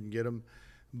jobs, and didn't get them.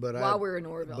 But while we were in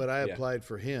Orville. But I applied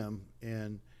for him,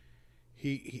 and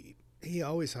he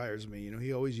always hires me.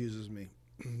 He always uses me.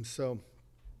 So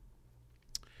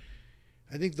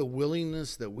I think the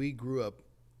willingness that we grew up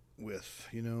with,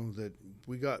 that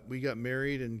we got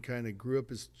married and kind of grew up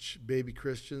as baby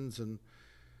Christians, and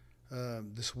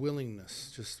this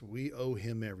willingness, just we owe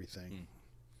him everything.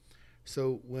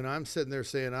 So when I'm sitting there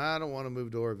saying, I don't want to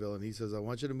move to Orville, and he says, I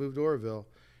want you to move to Orville,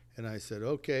 and I said,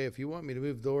 okay, if you want me to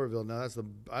move to Orville, now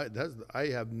I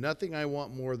have nothing I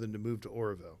want more than to move to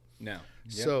Orville. No.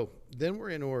 Yep. So then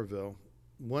we're in Orville.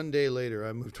 One day later,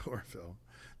 I moved to Orville.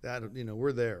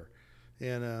 We're there,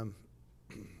 and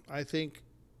I think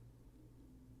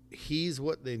he's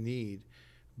what they need,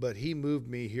 but he moved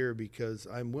me here because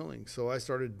I'm willing. So I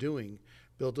started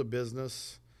built a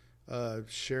business.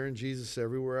 Sharing Jesus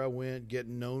everywhere I went,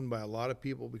 getting known by a lot of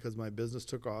people because my business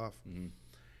took off.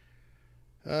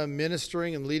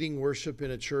 Ministering and leading worship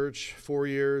in a church 4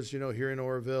 years, here in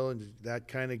Orville, and that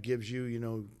kind of gives you,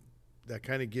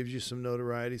 some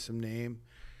notoriety, some name.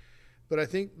 But I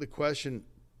think the question,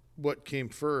 what came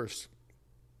first,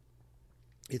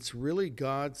 it's really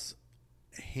God's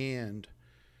hand.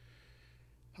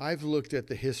 I've looked at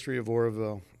the history of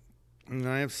Orville, and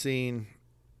I have seen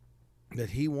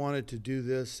that he wanted to do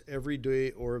this every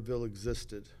day Orville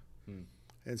existed.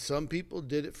 And some people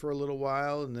did it for a little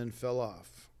while and then fell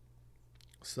off.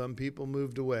 Some people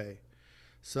moved away.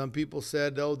 Some people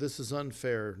said, oh, this is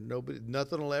unfair.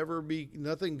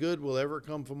 Nothing good will ever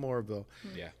come from Orville.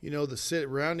 Yeah. The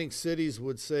surrounding cities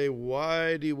would say,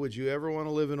 why would you ever want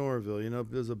to live in Orville?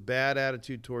 There's a bad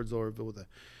attitude towards Orville with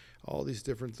all these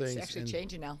different things. It's actually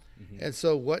changing now. And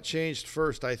so what changed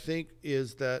first, I think,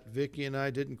 is that Vicki and I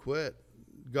didn't quit.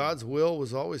 God's will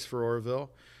was always for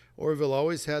Orville. Orville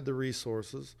always had the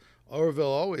resources.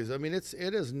 Orville always,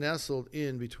 it is nestled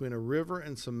in between a river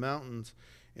and some mountains,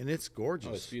 and it's gorgeous.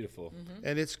 Oh, it's beautiful.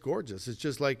 And it's gorgeous. It's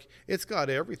just like, it's got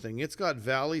everything. It's got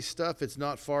valley stuff. It's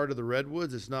not far to the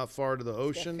redwoods. It's not far to the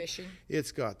ocean. Fishing.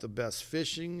 It's got the best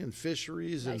fishing and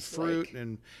fisheries and Nice fruit lake.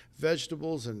 and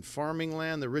vegetables and farming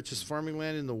land, the richest farming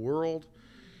land in the world.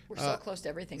 We're so close to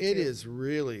everything, It too. is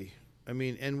really,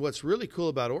 and what's really cool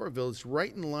about Orville, it's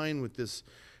right in line with this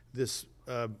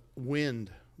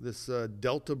wind, this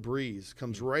delta breeze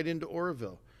comes right into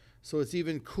Orville. So it's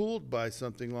even cooled by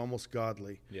something almost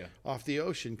godly. Yeah. Off the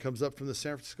ocean, comes up from the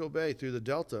San Francisco Bay through the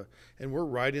delta, and we're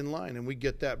right in line, and we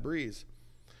get that breeze.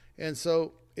 And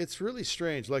so it's really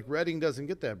strange. Like Redding doesn't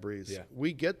get that breeze. Yeah.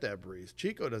 We get that breeze.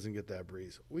 Chico doesn't get that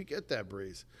breeze. We get that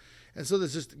breeze. And so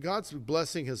there's just, God's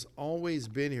blessing has always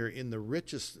been here in the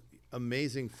richest,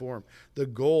 amazing form, the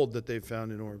gold that they've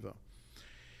found in Orville.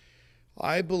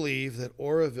 I believe that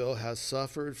Orville has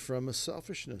suffered from a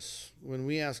selfishness. When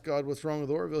we asked God what's wrong with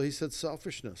Orville, he said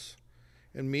selfishness.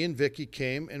 And me and Vicki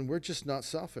came, and we're just not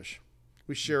selfish.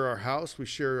 We share our house.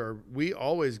 We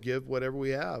always give whatever we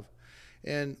have.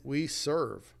 And we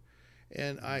serve.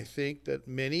 And I think that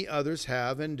many others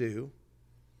have and do.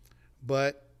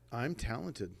 But I'm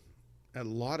talented at a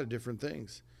lot of different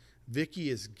things. Vicky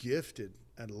is gifted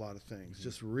at a lot of things.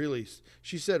 Just really,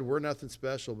 she said we're nothing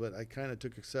special, but I kind of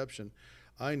took exception.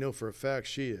 I know for a fact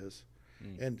she is,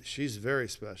 and she's very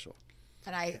special.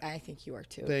 And I think you are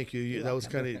too. Thank you. That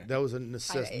was a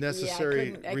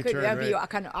necessary return. That'd be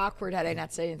kind of awkward had I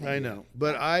not said anything. I know,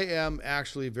 but I am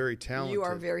actually very talented. You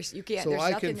are you can't. So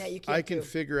there's nothing that you can't I can do.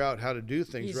 figure out how to do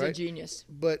things. He's right? a genius.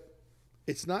 But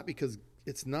it's not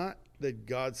that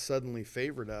God suddenly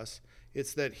favored us.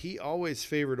 It's that he always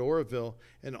favored Oroville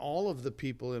and all of the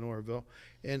people in Oroville.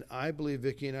 And I believe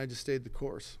Vicki and I just stayed the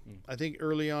course. I think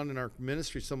early on in our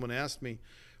ministry, someone asked me,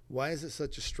 why is it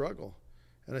such a struggle?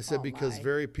 And I said, because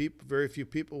very few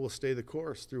people will stay the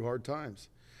course through hard times.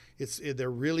 They're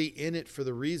really in it for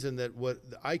the reason that what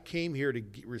I came here to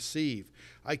receive.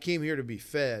 I came here to be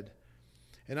fed.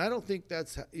 And I don't think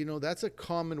that's a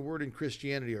common word in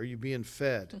Christianity. Are you being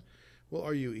fed? Well,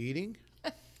 are you eating?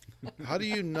 How do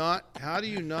you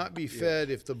not be fed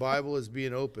if the Bible is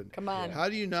being opened? Come on. How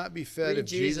do you not be fed if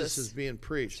Jesus is being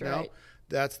preached? That's right.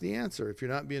 That's the answer. If you're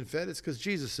not being fed, it's because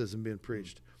Jesus isn't being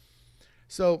preached.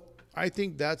 So I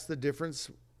think that's the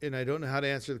difference. And I don't know how to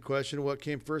answer the question, what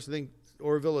came first. I think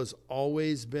Oroville has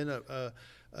always been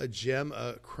a gem,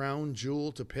 a crown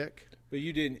jewel to pick. But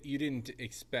you didn't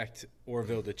expect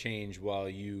Oroville to change while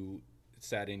you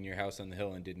sat in your house on the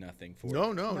hill and did nothing for it.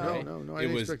 No.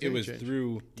 It was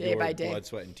through day your by day. blood,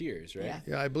 sweat, and tears, right?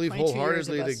 Yeah, I believe 22 years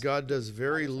wholeheartedly of us. that God does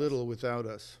very little without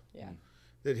us. Yeah.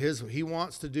 That he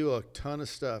wants to do a ton of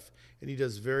stuff, and he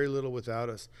does very little without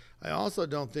us. I also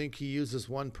don't think he uses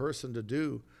one person to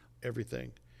do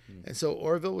everything. And so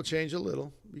Oroville will change a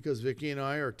little because Vicki and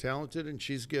I are talented and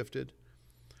she's gifted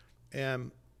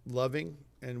and loving,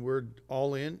 and we're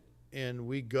all in, and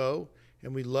we go.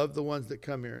 And we love the ones that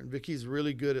come here. And Vicki's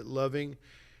really good at loving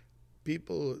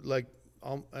people. Like,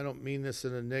 I don't mean this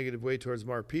in a negative way towards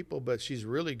our people, but she's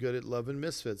really good at loving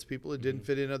misfits, people that didn't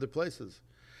fit in other places.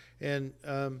 And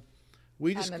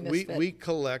we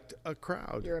collect a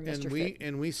crowd. You're a Mr. Fit.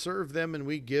 And we serve them, and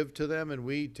we give to them, and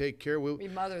we take care. We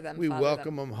mother them. We father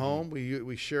welcome them. them home.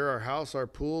 We share our house, our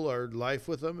pool, our life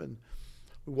with them, and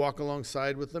we walk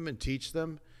alongside with them and teach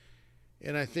them.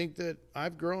 And I think that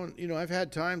I've grown, I've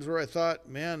had times where I thought,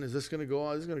 man, is this going to go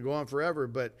on? This is going to go on forever.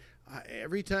 But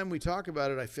every time we talk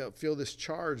about it, I feel this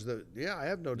charge that, I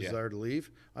have no desire to leave.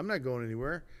 I'm not going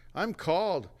anywhere. I'm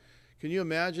called. Can you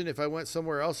imagine if I went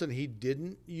somewhere else and he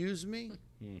didn't use me?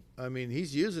 I mean,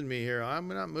 he's using me here. I'm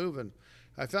not moving.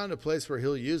 I found a place where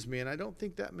he'll use me, and I don't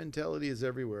think that mentality is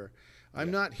everywhere.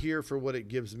 I'm not here for what it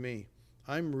gives me.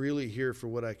 I'm really here for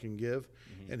what I can give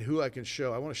and who I can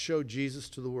show. I want to show Jesus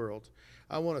to the world.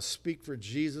 I want to speak for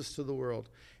Jesus to the world.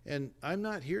 And I'm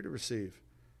not here to receive.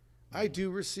 I do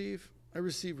receive. I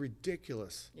receive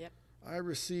ridiculous. Yep. I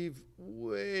receive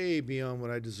way beyond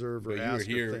what I deserve or ask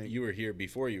or think. You were here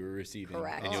before you were receiving.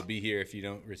 Correct. And you'll be here if you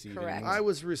don't receive Correct. anymore. I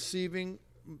was receiving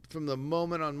from the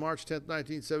moment on March 10th,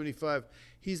 1975.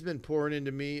 He's been pouring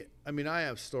into me. I mean, I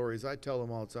have stories. I tell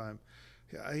them all the time.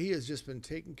 He has just been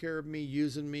taking care of me,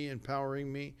 using me,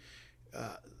 empowering me.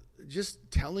 Just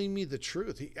telling me the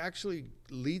truth. He actually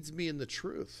leads me in the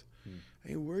truth. I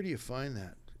mean, where do you find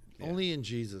that? Yeah. Only in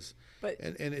Jesus. But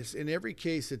and it's in every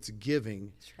case it's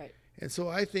giving. That's right. And so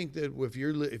I think that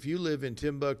if you live in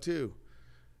Timbuktu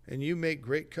and you make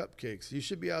great cupcakes, you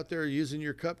should be out there using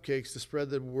your cupcakes to spread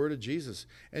the word of Jesus.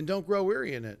 And don't grow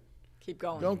weary in it. Keep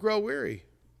going. Don't grow weary.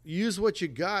 Use what you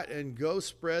got and go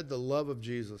spread the love of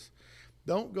Jesus.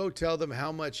 Don't go tell them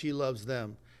how much he loves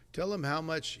them. Tell them how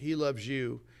much he loves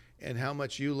you and how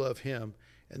much you love him.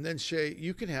 And then say,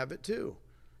 you can have it too.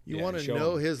 You want to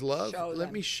know his love?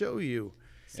 Let me show you.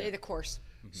 Stay the course.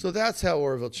 So that's how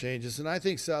Oroville changes. And I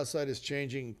think Southside is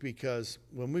changing because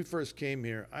when we first came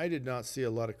here, I did not see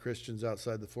a lot of Christians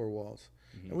outside the four walls.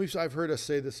 And I've heard us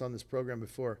say this on this program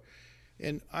before.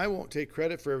 And I won't take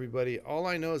credit for everybody. All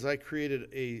I know is I created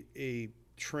a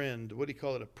trend. What do you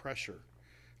call it? A pressure,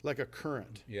 like a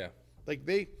current. Yeah. Like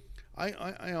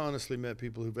I honestly met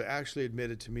people who've actually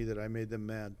admitted to me that I made them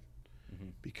mad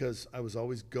because I was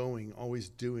always going, always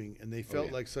doing, and they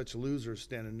felt like such losers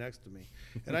standing next to me.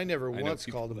 And I never once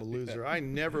called them a loser. I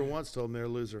never once told them they're a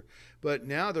loser. But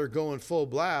now they're going full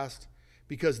blast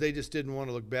because they just didn't want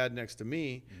to look bad next to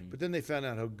me. But then they found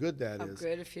out how good that is. How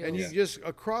good it feels. And you just,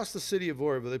 across the city of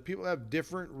Oroville, people have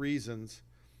different reasons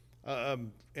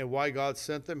and why God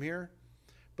sent them here.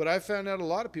 But I found out a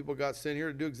lot of people got sent here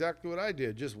to do exactly what I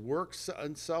did, just work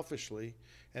unselfishly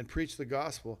and preach the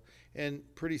gospel. And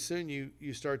pretty soon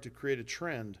you start to create a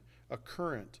trend, a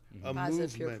current, a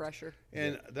Positive movement. peer pressure.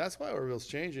 And that's why Oroville's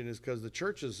changing, is because the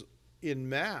churches in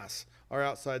mass are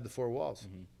outside the four walls.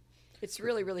 It's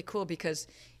really, really cool because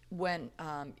when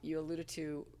you alluded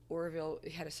to Oroville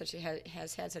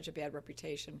has had such a bad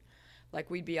reputation. Like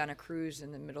we'd be on a cruise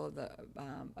in the middle of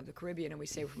the Caribbean, and we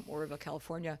say we're from Oroville,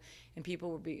 California, and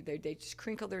people would they just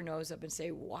crinkle their nose up and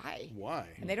say, "Why?" Why?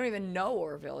 And they don't even know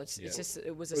Oroville. It's just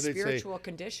it was a spiritual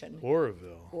condition.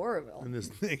 Oroville. In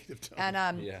this negative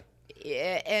tone.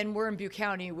 And we're in Butte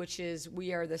County,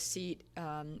 we are the seat.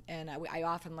 And I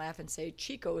often laugh and say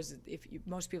Chico is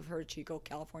most people have heard of Chico,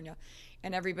 California,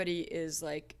 and everybody is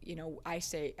like, I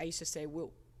used to say,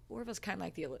 well, Oroville's kind of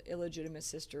like the illegitimate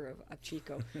sister of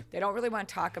Chico. They don't really want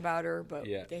to talk about her, but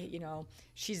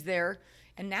she's there.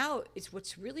 And now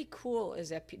what's really cool is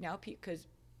that now because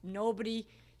nobody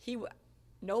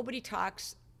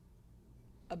talks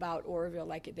about Oroville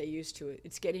like they used to.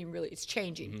 It's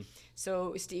changing. Mm-hmm.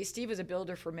 So Steve was a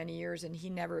builder for many years, and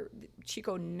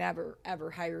Chico never ever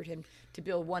hired him to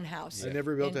build one house. I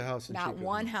never built a house in Chico. Not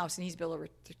one house, and he's built over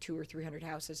 200 or 300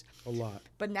 houses. A lot.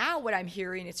 But now what I'm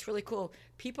hearing, it's really cool.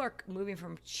 People are moving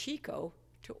from Chico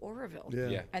to Oroville.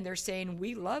 Yeah. And they're saying,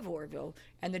 we love Oroville.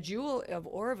 And the jewel of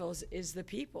Oroville is the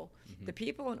people. Mm-hmm. The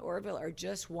people in Oroville are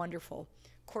just wonderful.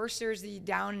 Of course, there's the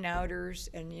down and outers,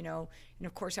 and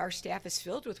of course our staff is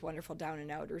filled with wonderful down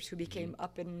and outers who became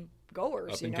up and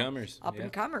goers, up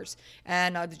and comers,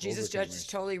 and the Jesus Judges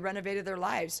totally renovated their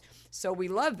lives. So we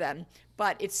love them,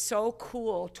 but it's so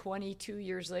cool. 22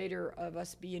 years later of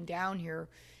us being down here,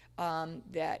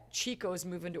 that Chico's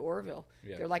moving to Oroville.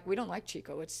 Yeah. They're like, we don't like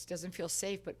Chico; it doesn't feel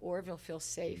safe, but Oroville feels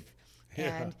safe,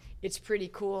 and it's pretty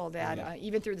cool that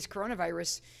even through this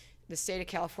coronavirus, the state of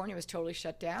California was totally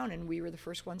shut down, and we were the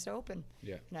first ones to open.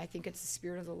 Yeah. And I think it's the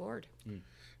Spirit of the Lord. Mm.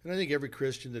 And I think every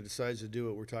Christian that decides to do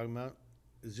what we're talking about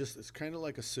it's kind of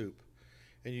like a soup.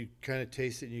 And you kind of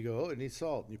taste it and you go, oh, it needs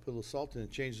salt. And you put a little salt in it,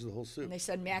 it changes the whole soup. And they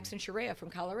said Max and Sharia from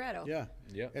Colorado. Yeah.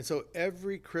 Yeah. And so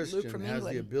every Christian has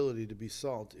England. the ability to be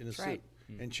salt in a soup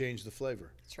and change the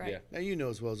flavor. That's right. Yeah. Now, you know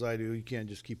as well as I do, you can't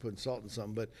just keep putting salt in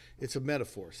something, but it's a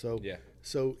metaphor. So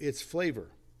it's flavor.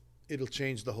 It'll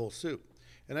change the whole soup.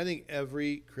 And I think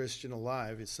every Christian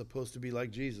alive is supposed to be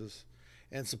like Jesus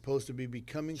and supposed to be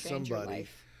becoming somebody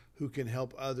who can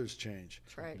help others change.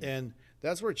 That's right. And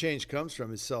that's where change comes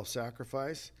from, is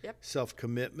self-sacrifice,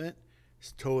 self-commitment,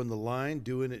 toeing the line,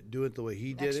 doing it the way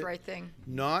he did it. That's right thing.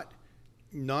 Not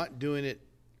doing it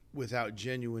without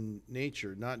genuine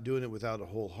nature, not doing it without a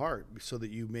whole heart so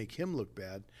that you make him look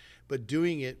bad, but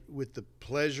doing it with the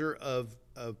pleasure of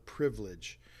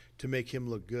privilege to make him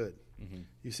look good. Mm-hmm.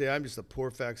 You say, I'm just a poor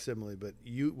facsimile, but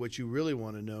what you really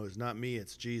want to know is not me,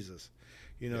 it's Jesus.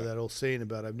 That old saying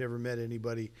about, I've never met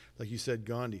anybody, like you said,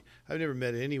 Gandhi. I've never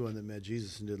met anyone that met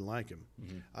Jesus and didn't like him.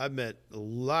 Mm-hmm. I've met a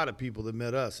lot of people that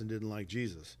met us and didn't like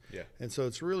Jesus. Yeah. And so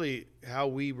it's really how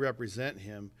we represent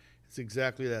him. It's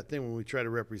exactly that thing. When we try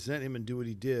to represent him and do what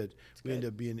he did, we end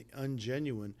up being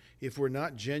ungenuine. If we're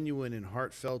not genuine and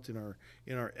heartfelt in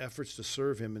our efforts to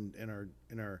serve him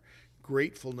and our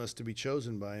gratefulness to be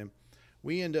chosen by him,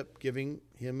 we end up giving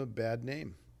him a bad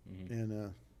name. Mm-hmm.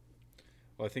 And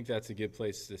well, I think that's a good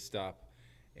place to stop.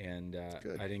 And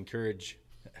I'd encourage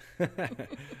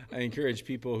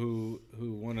people who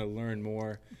want to learn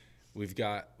more. We've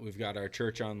got our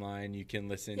church online. You can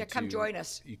listen. Yeah, come join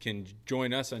us. You can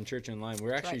join us on Church Online.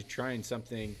 We're actually trying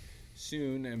something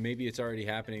soon, and maybe it's already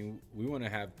happening. We want to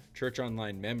have Church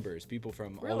Online members, people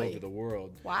from all over the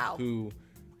world. Wow. Who,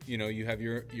 you have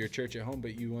your church at home,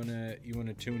 but you wanna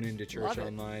tune into Church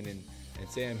Online and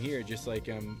say, I'm here, just like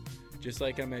I'm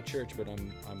at church, but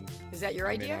I'm. Is that your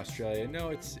idea? In Australia. No,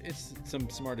 it's some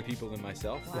smarter people than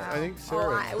myself. Wow. I think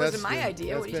Sarah. It wasn't my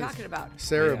idea. What are you talking about?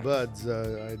 Sarah Budd's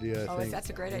idea. I think. That's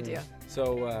a great idea.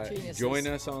 So join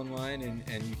us online,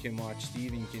 and you can watch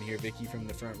Steve, and you can hear Vicky from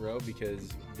the front row, because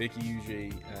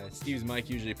Steve's mic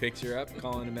usually picks her up,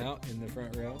 calling him out in the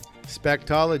front row.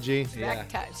 Spectology.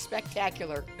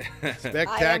 Spectacular.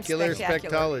 Spectacular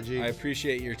spectology. I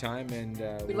appreciate your time, and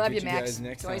we love you, catch Max. You guys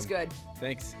next it's always time. good.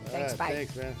 Thanks. Thanks. Bye.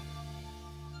 Thanks, man.